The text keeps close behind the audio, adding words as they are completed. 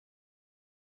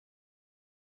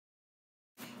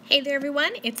Hey there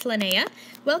everyone, it's Linnea.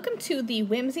 Welcome to the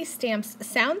Whimsy Stamps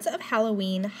Sounds of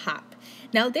Halloween Hop.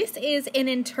 Now this is an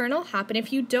internal hop, and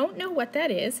if you don't know what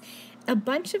that is, a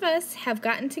bunch of us have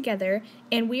gotten together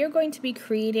and we are going to be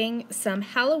creating some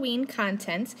Halloween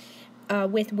content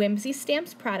with Whimsy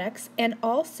Stamps products and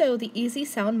also the Easy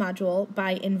Sound module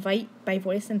by Invite by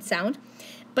Voice and Sound.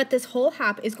 But this whole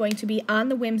hop is going to be on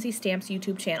the Whimsy Stamps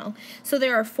YouTube channel. So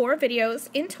there are 4 videos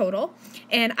in total,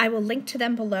 and I will link to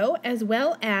them below, as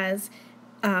well as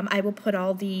I will put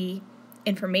all the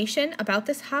information about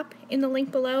this hop in the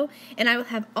link below, and I will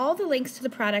have all the links to the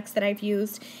products that I've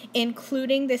used,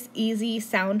 including this Easy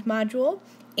Sound module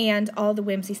and all the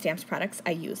Whimsy Stamps products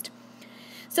I used.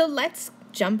 So let's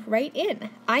jump right in.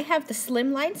 I have the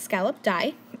Slimline scallop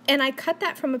die, and I cut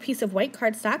that from a piece of white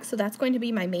cardstock, so that's going to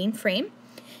be my main frame.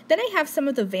 Then I have some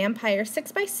of the Vampire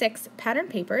 6x6 pattern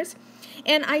papers,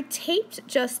 and I taped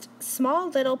just small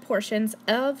little portions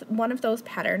of one of those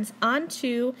patterns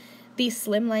onto the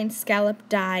Slimline scallop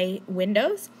die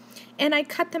windows, and I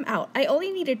cut them out. I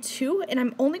only needed 2, and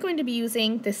I'm only going to be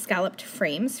using the scalloped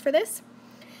frames for this.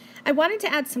 I wanted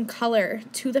to add some color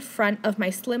to the front of my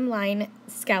Slimline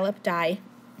scallop die,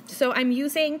 so I'm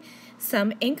using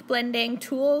some ink blending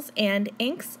tools and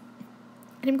inks,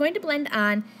 and I'm going to blend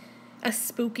on a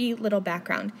spooky little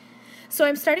background. So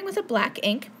I'm starting with a black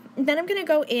ink, and then I'm going to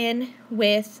go in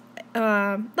with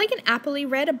like an appley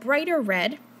red, a brighter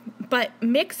red, but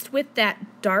mixed with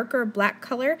that darker black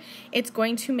color, it's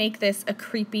going to make this a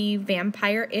creepy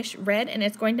vampire-ish red, and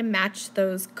it's going to match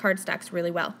those cardstocks really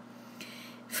well.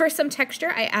 For some texture,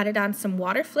 I added on some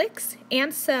water flicks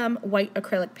and some white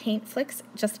acrylic paint flicks,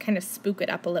 just to kind of spook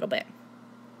it up a little bit.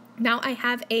 Now I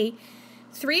have a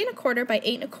 3 1/4 by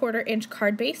 8 1/4 inch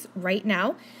card base right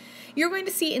now. You're going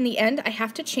to see in the end I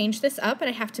have to change this up and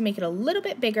I have to make it a little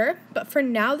bit bigger, but for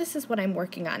now this is what I'm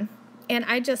working on. And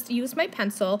I just used my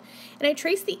pencil and I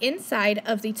traced the inside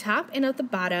of the top and of the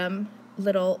bottom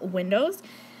little windows.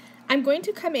 I'm going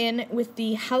to come in with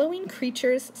the Halloween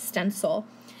Creatures stencil,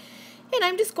 and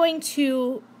I'm just going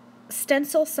to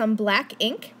stencil some black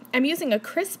ink. I'm using a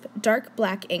crisp dark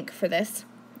black ink for this.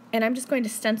 And I'm just going to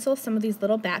stencil some of these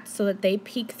little bats so that they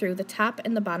peek through the top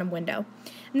and the bottom window.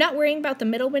 I'm not worrying about the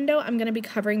middle window. I'm going to be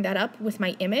covering that up with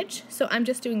my image, so I'm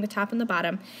just doing the top and the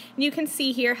bottom. And you can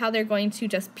see here how they're going to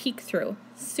just peek through.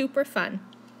 Super fun.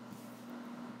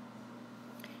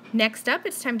 Next up,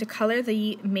 it's time to color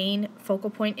the main focal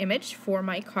point image for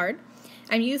my card.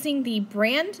 I'm using the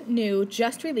brand new,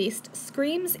 just released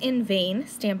Screams in Vain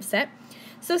stamp set.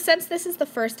 So since this is the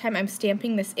first time I'm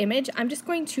stamping this image, I'm just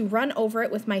going to run over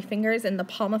it with my fingers in the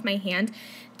palm of my hand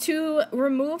to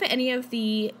remove any of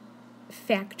the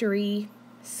factory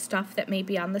stuff that may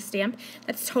be on the stamp.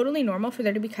 That's totally normal for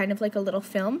there to be kind of like a little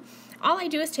film. All I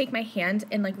do is take my hand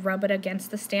and like rub it against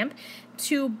the stamp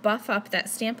to buff up that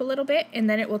stamp a little bit, and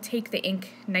then it will take the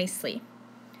ink nicely.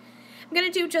 I'm going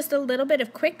to do just a little bit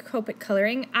of quick Copic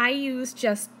coloring. I use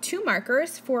just 2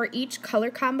 markers for each color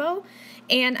combo,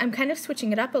 and I'm kind of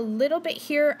switching it up a little bit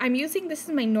here. I'm using, this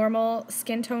is my normal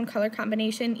skin tone color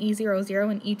combination, E00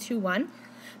 and E21,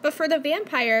 but for the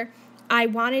vampire, I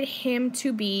wanted him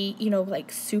to be, you know,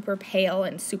 like super pale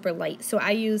and super light, so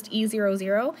I used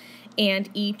E00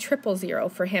 and E000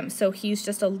 for him, so he's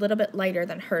just a little bit lighter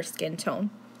than her skin tone.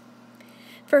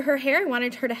 For her hair, I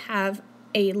wanted her to have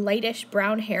a lightish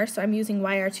brown hair, so I'm using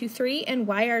YR23 and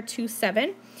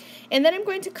YR27, and then I'm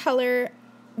going to color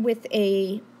with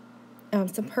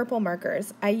some purple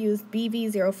markers. I used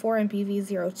BV04 and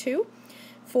BV02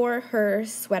 for her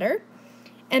sweater,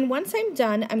 and once I'm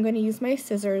done, I'm going to use my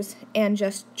scissors and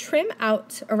just trim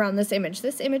out around this image.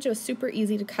 This image was super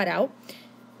easy to cut out,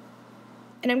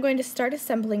 and I'm going to start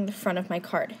assembling the front of my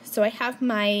card. So I have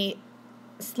my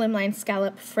Slimline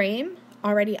scallop frame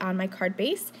already on my card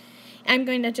base. I'm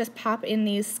going to just pop in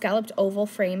these scalloped oval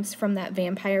frames from that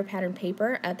vampire pattern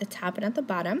paper at the top and at the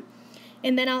bottom,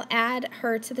 and then I'll add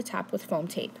her to the top with foam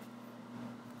tape.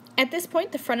 At this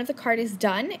point, the front of the card is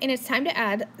done, and it's time to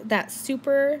add that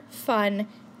super fun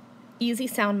Easy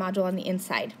Sound module on the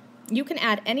inside. You can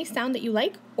add any sound that you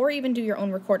like, or even do your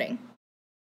own recording.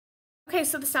 Okay,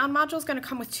 so the sound module is going to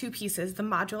come with 2 pieces, the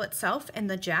module itself and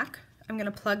the jack. I'm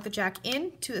going to plug the jack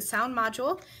in to the sound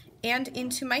module and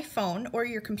into my phone or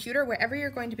your computer, wherever you're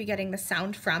going to be getting the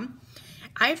sound from.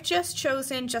 I've just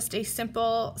chosen just a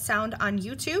simple sound on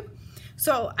YouTube.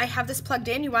 So I have this plugged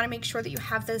in. You want to make sure that you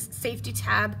have this safety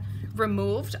tab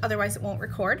removed, otherwise it won't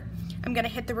record. I'm going to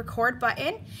hit the record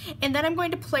button, and then I'm going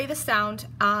to play the sound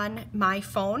on my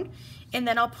phone, and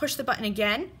then I'll push the button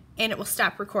again and it will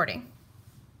stop recording.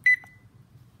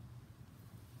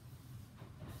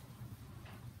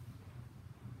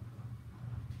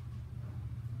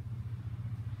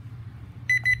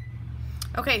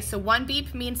 Okay, so 1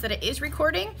 beep means that it is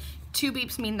recording, 2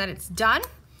 beeps mean that it's done.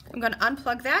 I'm going to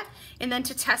unplug that, and then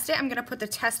to test it, I'm going to put the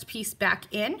test piece back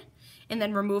in and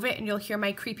then remove it, and you'll hear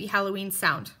my creepy Halloween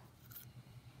sound.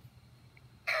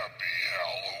 Happy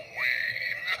Halloween.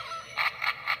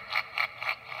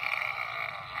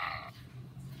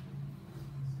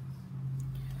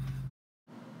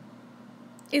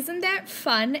 Isn't that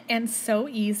fun and so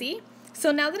easy?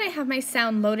 So now that I have my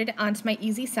sound loaded onto my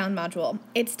Easy Sound module,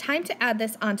 it's time to add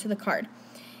this onto the card.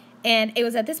 And it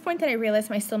was at this point that I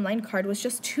realized my Slimline card was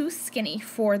just too skinny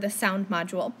for the sound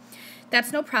module.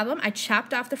 That's no problem. I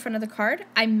chopped off the front of the card,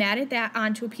 I matted that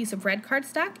onto a piece of red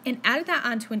cardstock, and added that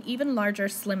onto an even larger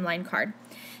Slimline card.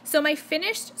 So my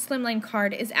finished Slimline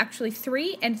card is actually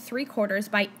 3 3/4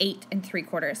 by 8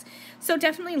 3/4. So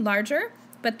definitely larger,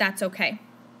 but that's okay.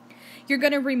 You're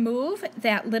going to remove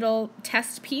that little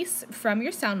test piece from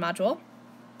your sound module.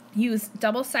 Use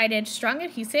double-sided strong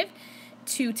adhesive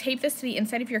to tape this to the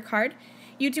inside of your card.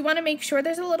 You do want to make sure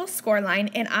there's a little score line,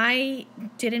 and I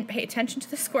didn't pay attention to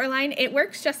the score line. It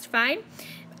works just fine.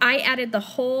 I added the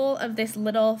whole of this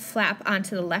little flap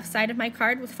onto the left side of my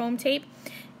card with foam tape.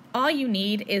 All you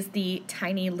need is the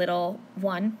tiny little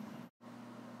one.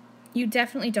 You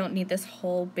definitely don't need this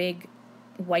whole big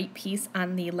white piece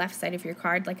on the left side of your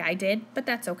card like I did, but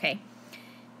that's okay.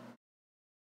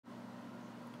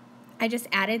 I just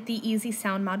added the Easy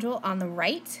Sound module on the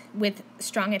right with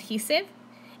strong adhesive,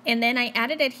 and then I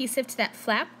added adhesive to that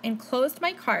flap and closed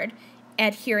my card,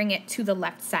 adhering it to the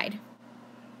left side.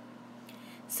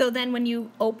 So then when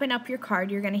you open up your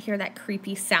card, you're going to hear that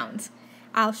creepy sound.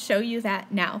 I'll show you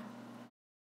that now.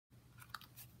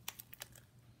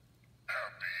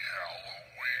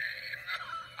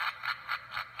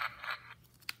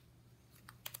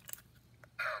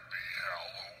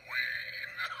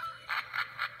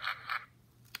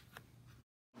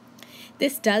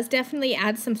 This does definitely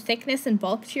add some thickness and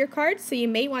bulk to your card, so you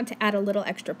may want to add a little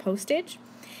extra postage.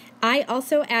 I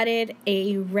also added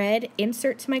a red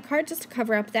insert to my card just to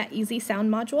cover up that Easy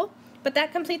Sound module. But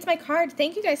that completes my card.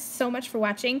 Thank you guys so much for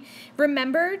watching.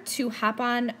 Remember to hop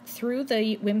on through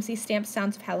the Whimsy Stamps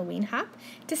Sounds of Halloween hop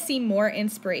to see more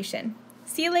inspiration.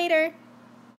 See you later!